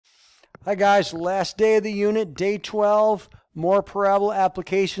Hi guys, last day of the unit, day 12, more parabola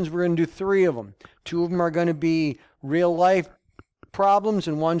applications. We're going to do 3 of them. 2 of them are going to be real life problems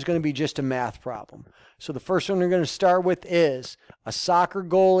and one's going to be just a math problem. So the first one we're going to start with is a soccer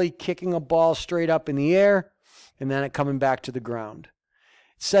goalie kicking a ball straight up in the air and then it coming back to the ground.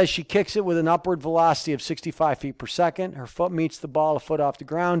 It says she kicks it with an upward velocity of 65 feet per second. Her foot meets the ball a foot off the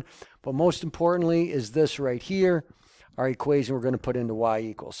ground, but most importantly is this right here. Our equation we're going to put into y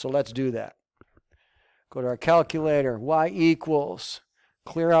equals. So let's do that. Go to our calculator. Y equals.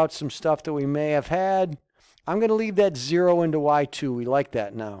 Clear out some stuff that we may have had. I'm going to leave that 0 into y2. We like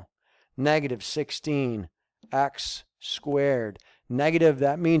that now. Negative 16x squared. Negative,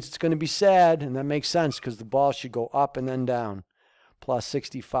 that means it's going to be sad, and that makes sense because the ball should go up and then down. Plus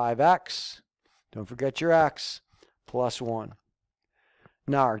 65x. Don't forget your x. Plus 1.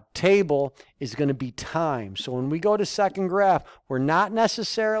 Now our table is going to be time. So when we go to second graph, we're not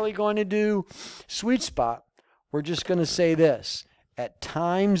necessarily going to do sweet spot. We're just going to say this. At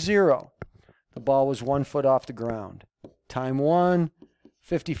time 0, the ball was 1 foot off the ground. Time 1,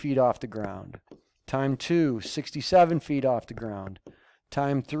 50 feet off the ground. Time 2, 67 feet off the ground.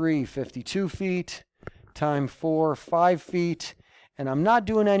 Time 3, 52 feet. Time 4, 5 feet. And I'm not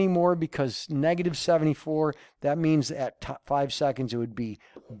doing any more because negative 74, that means at 5 seconds it would be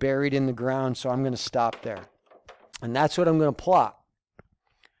buried in the ground. So I'm going to stop there. And that's what I'm going to plot.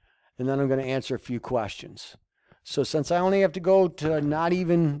 And then I'm going to answer a few questions. So since I only have to go to not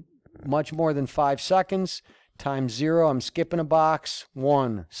even much more than 5 seconds, times 0, I'm skipping a box,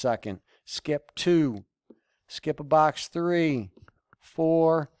 1 second. Skip 2, skip a box 3,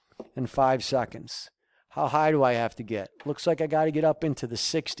 4, and 5 seconds. How high do I have to get? Looks like I got to get up into the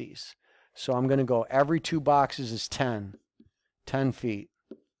 60s. So I'm going to go every 2 boxes is 10. 10 feet,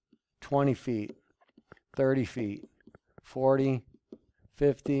 20 feet, 30 feet, 40,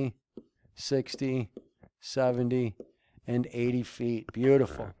 50, 60, 70, and 80 feet.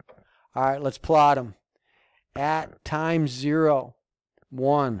 Beautiful. All right, let's plot them. At time 0,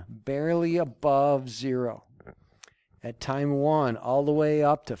 1, barely above 0. At time 1, all the way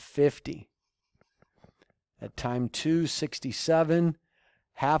up to 50. At time 2, 67.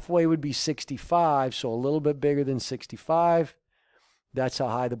 Halfway would be 65, so a little bit bigger than 65. That's how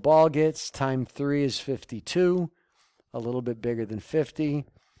high the ball gets. Time 3 is 52, a little bit bigger than 50.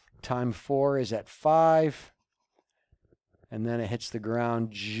 Time 4 is at 5. And then it hits the ground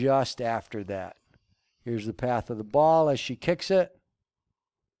just after that. Here's the path of the ball as she kicks it.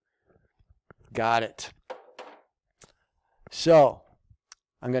 Got it. So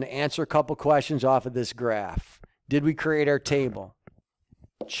I'm going to answer a couple questions off of this graph. Did we create our table?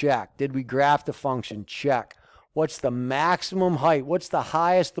 Check. Did we graph the function? Check. What's the maximum height? What's the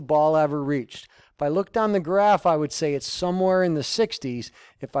highest the ball ever reached? If I looked on the graph, I would say it's somewhere in the 60s.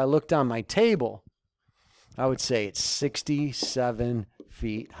 If I looked on my table, I would say it's 67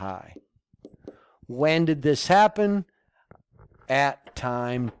 feet high. When did this happen? At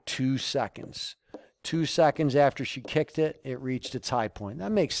time 2 seconds. 2 seconds after she kicked it, it reached its high point.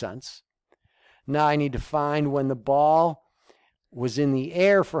 That makes sense. Now I need to find when the ball was in the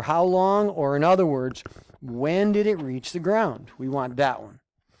air for how long, or in other words, when did it reach the ground? We want that one.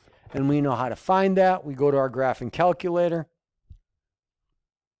 And we know how to find that. We go to our graphing calculator.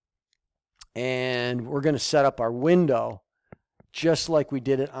 And we're going to set up our window just like we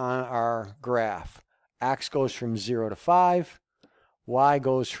did it on our graph. X goes from 0 to 5. Y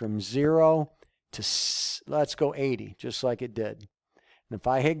goes from 0 to, let's go 80, just like it did. And if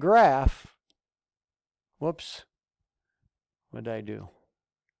I hit graph, whoops, what did I do?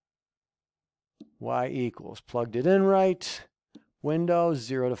 Y equals, plugged it in right. Window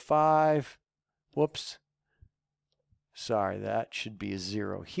 0 to 5. Whoops. Sorry, that should be a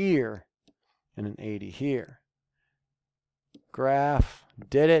 0 here and an 80 here. Graph,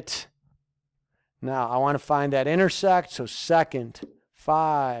 did it. Now I want to find that intersect, so second,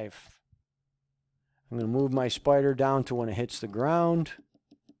 5. I'm going to move my spider down to when it hits the ground.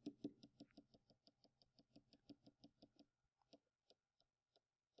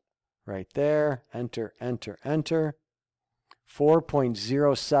 Right there. Enter, enter, enter.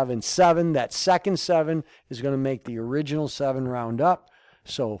 4.077. That second 7 is going to make the original 7 round up.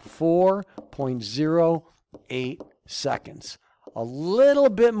 So 4.08 seconds. A little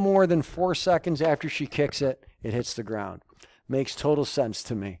bit more than 4 seconds after she kicks it, it hits the ground. Makes total sense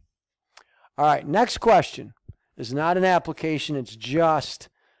to me. All right, next question is not an application. It's just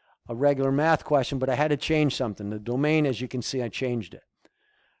a regular math question, but I had to change something. The domain, as you can see, I changed it.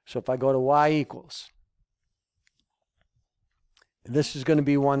 So if I go to y equals, this is going to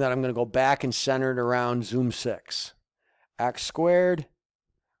be one that I'm going to go back and center it around zoom 6. X squared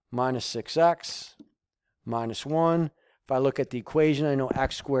minus 6x, minus 1. If I look at the equation, I know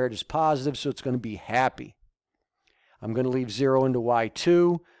x squared is positive, so it's going to be happy. I'm going to leave 0 into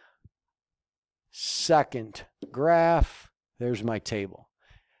y2. Second graph, there's my table.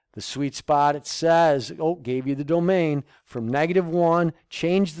 The sweet spot, it says, oh, gave you the domain, from -1,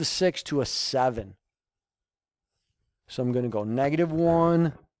 change the 6 to a 7. So I'm going to go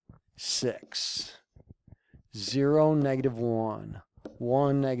 -1, 6, 0, -1,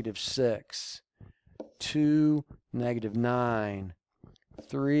 1, -6, 2, -9,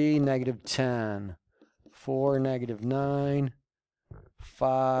 3, -10, 4, -9,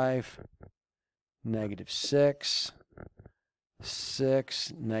 5, -6,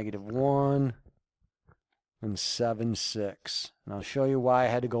 6, -1, and 7, 6. And I'll show you why I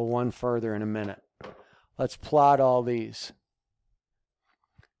had to go one further in a minute. Let's plot all these.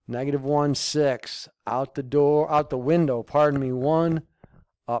 -1, 6, out the window, pardon me, 1,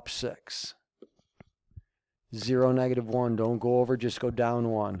 up 6. 0, -1, don't go over, just go down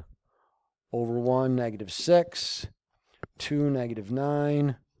 1. Over 1, -6, 2,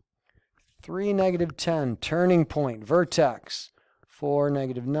 -9, 3, -10, turning point, vertex, 4,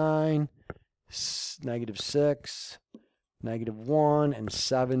 -9, -6, -1, and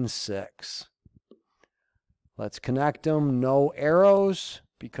 7, 6. Let's connect them. No arrows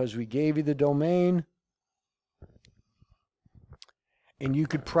because we gave you the domain. And you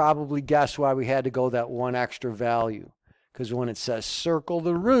could probably guess why we had to go that one extra value. Because when it says circle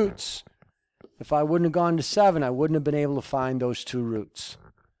the roots, if I wouldn't have gone to 7, I wouldn't have been able to find those two roots.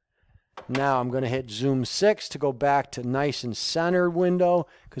 Now I'm going to hit zoom 6 to go back to nice and centered window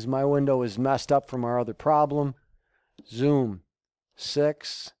because my window is messed up from our other problem. Zoom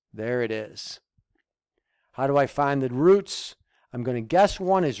 6, there it is. How do I find the roots? I'm going to guess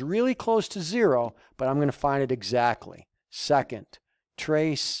 1 is really close to 0, but I'm going to find it exactly. Second,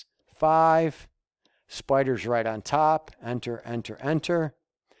 trace 5, spider's right on top, enter, enter, enter.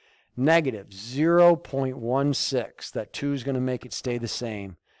 -0.16, that 2 is going to make it stay the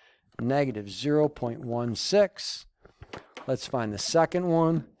same. -0.16. Let's find the second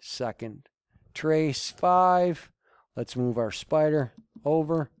one. Second, trace 5. Let's move our spider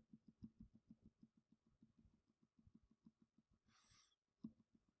over.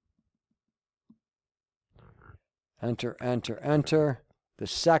 Enter, enter, enter. The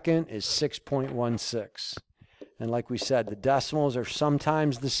second is 6.16. And like we said, the decimals are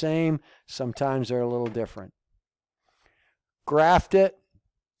sometimes the same, sometimes they're a little different. Graphed it,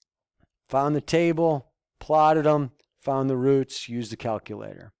 found the table, plotted them, found the roots, used the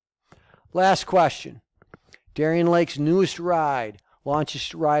calculator. Last question. Darien Lake's newest ride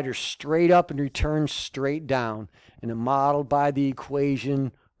launches riders straight up and returns straight down, and it modeled by the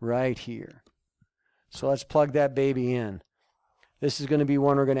equation right here. So let's plug that baby in. This is going to be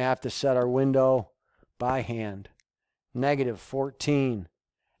one we're going to have to set our window by hand. -14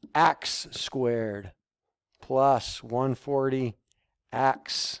 x squared plus 140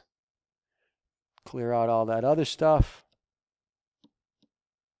 x. Clear out all that other stuff.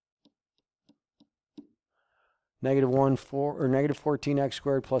 -14 x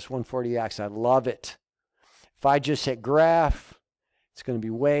squared plus 140 x. I love it. If I just hit graph, it's going to be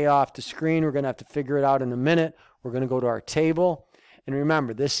way off the screen. We're going to have to figure it out in a minute. We're going to go to our table. And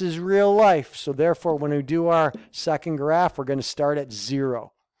remember, this is real life. So therefore, when we do our second graph, we're going to start at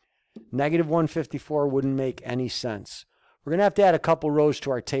 0. -154 wouldn't make any sense. We're going to have to add a couple rows to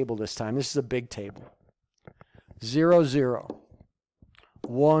our table this time. This is a big table. 0, 0.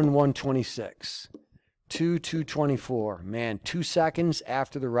 1, 126. 2, 224. Man, 2 seconds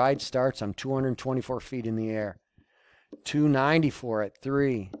after the ride starts, I'm 224 feet in the air. 294 at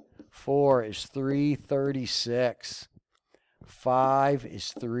 3. 4 is 336. 5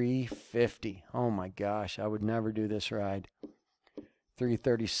 is 350. Oh my gosh, I would never do this ride.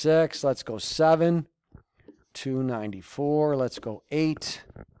 336. Let's go 7. 294. Let's go 8.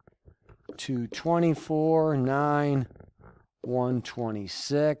 224. 9.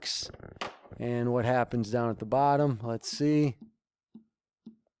 126. And what happens down at the bottom? Let's see.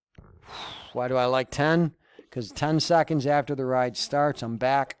 Why do I like 10? Because 10 seconds after the ride starts, I'm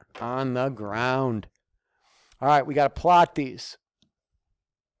back on the ground. All right, we got to plot these.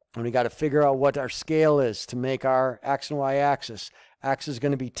 And we got to figure out what our scale is to make our X and Y axis. X is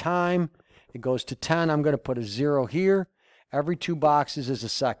going to be time. It goes to 10. I'm going to put a 0 here. Every 2 boxes is a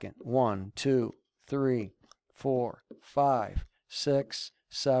second. 1, 2, 3, 4, 5, 6,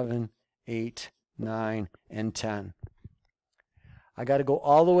 7, 8, 9, and 10. I got to go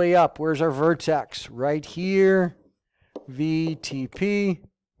all the way up. Where's our vertex? Right here. VTP.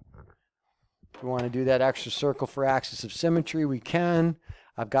 If we want to do that extra circle for axis of symmetry, we can.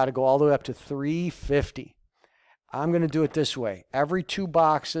 I've got to go all the way up to 350. I'm going to do it this way. Every 2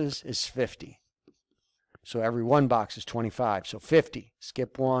 boxes is 50. So every 1 box is 25. So 50.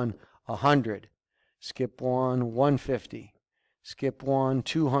 Skip 1, 100. Skip 1, 150. Skip 1,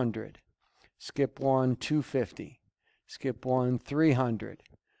 200. Skip 1, 250. Skip 1, 300.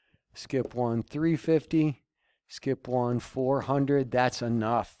 Skip 1, 350. Skip 1, 400. That's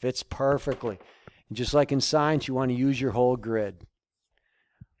enough. Fits perfectly. And just like in science, you want to use your whole grid.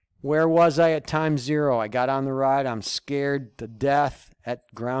 Where was I at time 0? I got on the ride. I'm scared to death at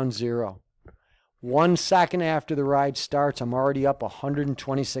ground 0. 1 second after the ride starts, I'm already up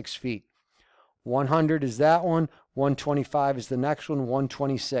 126 feet. 100 is that one. 125 is the next one.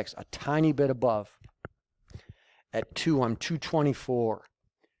 126, a tiny bit above. At 2, I'm 224.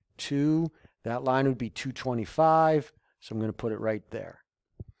 2, that line would be 225, so I'm going to put it right there.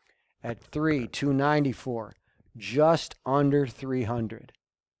 At 3, 294, just under 300.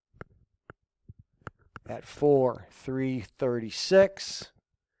 At 4, 336,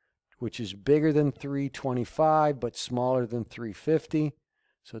 which is bigger than 325 but smaller than 350,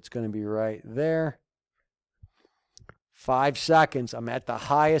 so it's going to be right there. 5 seconds, I'm at the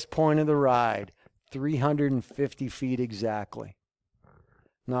highest point of the ride, 350 feet exactly.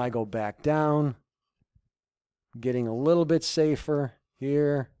 Now I go back down, getting a little bit safer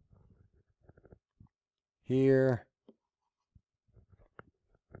here, here,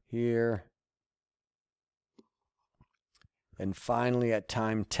 here, and finally at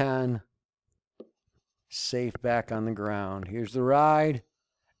time 10, safe back on the ground. Here's the ride.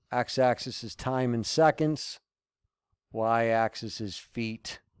 X-axis is time in seconds. Y-axis is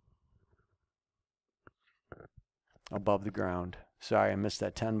feet above the ground. Sorry, I missed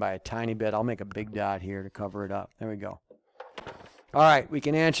that 10 by a tiny bit. I'll make a big dot here to cover it up. There we go. All right, we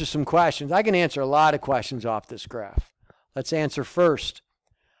can answer some questions. I can answer a lot of questions off this graph. Let's answer first.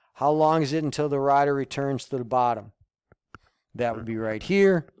 How long is it until the rider returns to the bottom? That would be right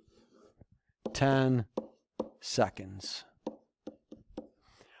here. 10 seconds.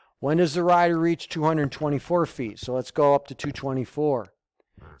 When does the rider reach 224 feet? So let's go up to 224.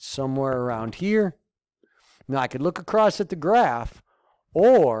 Somewhere around here. Now I could look across at the graph,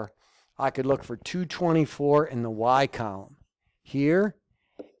 or I could look for 224 in the Y column. Here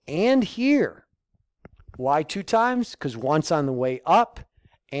and here. Why 2 times? Because once on the way up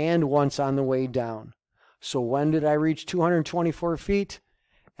and once on the way down. So when did I reach 224 feet?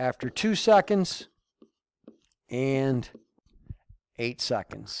 After 2 seconds and 8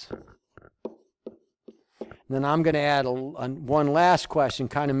 seconds. And then I'm going to add one last question,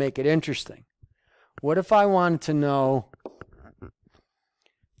 kind of make it interesting. What if I wanted to know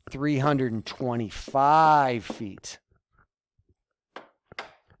 325 feet?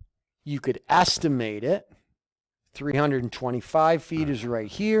 You could estimate it. 325 feet is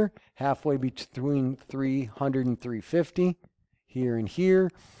right here, halfway between 300 and 350, here and here.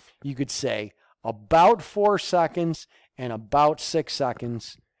 You could say about 4 seconds and about 6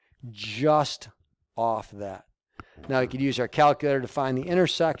 seconds just off that. Now we could use our calculator to find the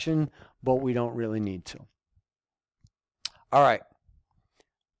intersection, but we don't really need to. All right.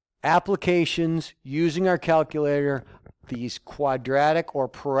 Applications using our calculator, these quadratic or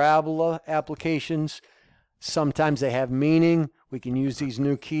parabola applications, sometimes they have meaning. We can use these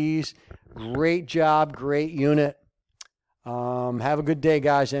new keys. Great job, great unit. Have a good day,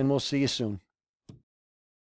 guys, and we'll see you soon.